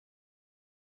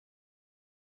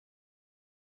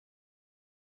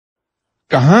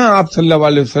کہاں آپ صلی اللہ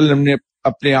علیہ وسلم نے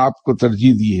اپنے آپ کو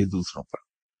ترجیح دی ہے دوسروں پر؟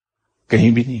 کہیں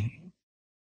بھی نہیں.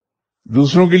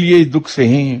 دوسروں کے لیے دکھ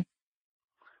سہے ہیں،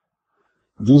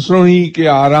 دوسروں ہی کے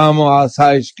آرام و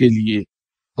آسائش کے لیے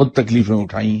خود تکلیفیں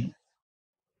اٹھائی ہیں،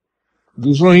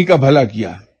 دوسروں ہی کا بھلا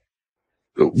کیا ہے.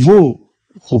 تو وہ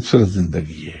خوبصورت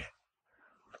زندگی ہے.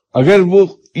 اگر وہ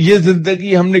یہ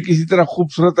زندگی ہم نے کسی طرح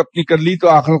خوبصورت اپنی کر لی تو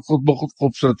آخرت خود بخود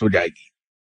خوبصورت ہو جائے گی.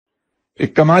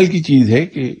 ایک کمال کی چیز ہے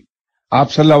کہ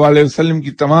آپ صلی اللہ علیہ وسلم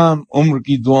کی تمام عمر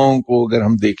کی دعاؤں کو اگر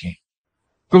ہم دیکھیں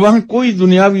تو وہاں کوئی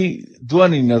دنیاوی دعا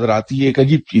نہیں نظر آتی. یہ ایک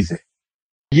عجیب چیز ہے.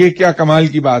 یہ کیا کمال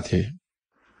کی بات ہے.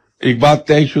 ایک بات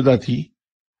طے شدہ تھی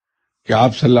کہ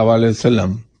آپ صلی اللہ علیہ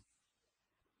وسلم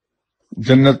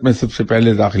جنت میں سب سے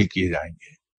پہلے داخل کیے جائیں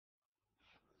گے.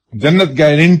 جنت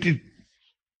گارنٹیڈ.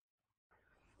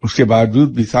 اس کے باوجود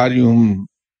بھی ساری عمر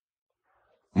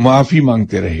معافی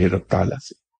مانگتے رہے رب تعالیٰ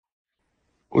سے.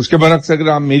 اس کے برعکس اگر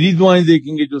آپ میری دعائیں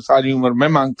دیکھیں گے جو ساری عمر میں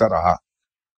مانگتا رہا،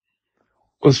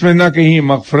 اس میں نہ کہیں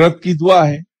مغفرت کی دعا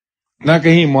ہے، نہ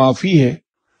کہیں معافی ہے،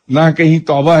 نہ کہیں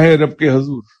توبہ ہے رب کے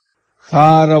حضور.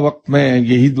 سارا وقت میں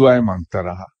یہی دعائیں مانگتا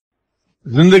رہا.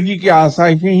 زندگی کی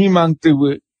آسائشیں ہی مانگتے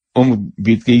ہوئے عمر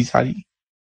بیت گئی ساری.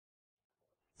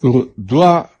 تو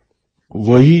دعا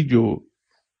وہی جو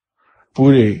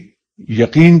پورے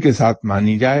یقین کے ساتھ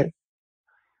مانی جائے،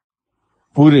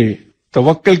 پورے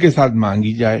توکل کے ساتھ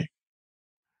مانگی جائے،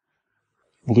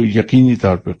 وہ یقینی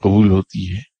طور پہ قبول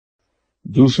ہوتی ہے.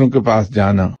 دوسروں کے پاس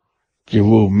جانا کہ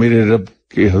وہ میرے رب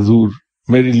کے حضور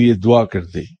میرے لیے دعا کر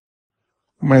دے،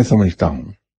 میں سمجھتا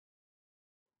ہوں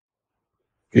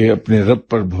کہ اپنے رب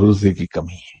پر بھروسے کی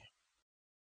کمی ہے.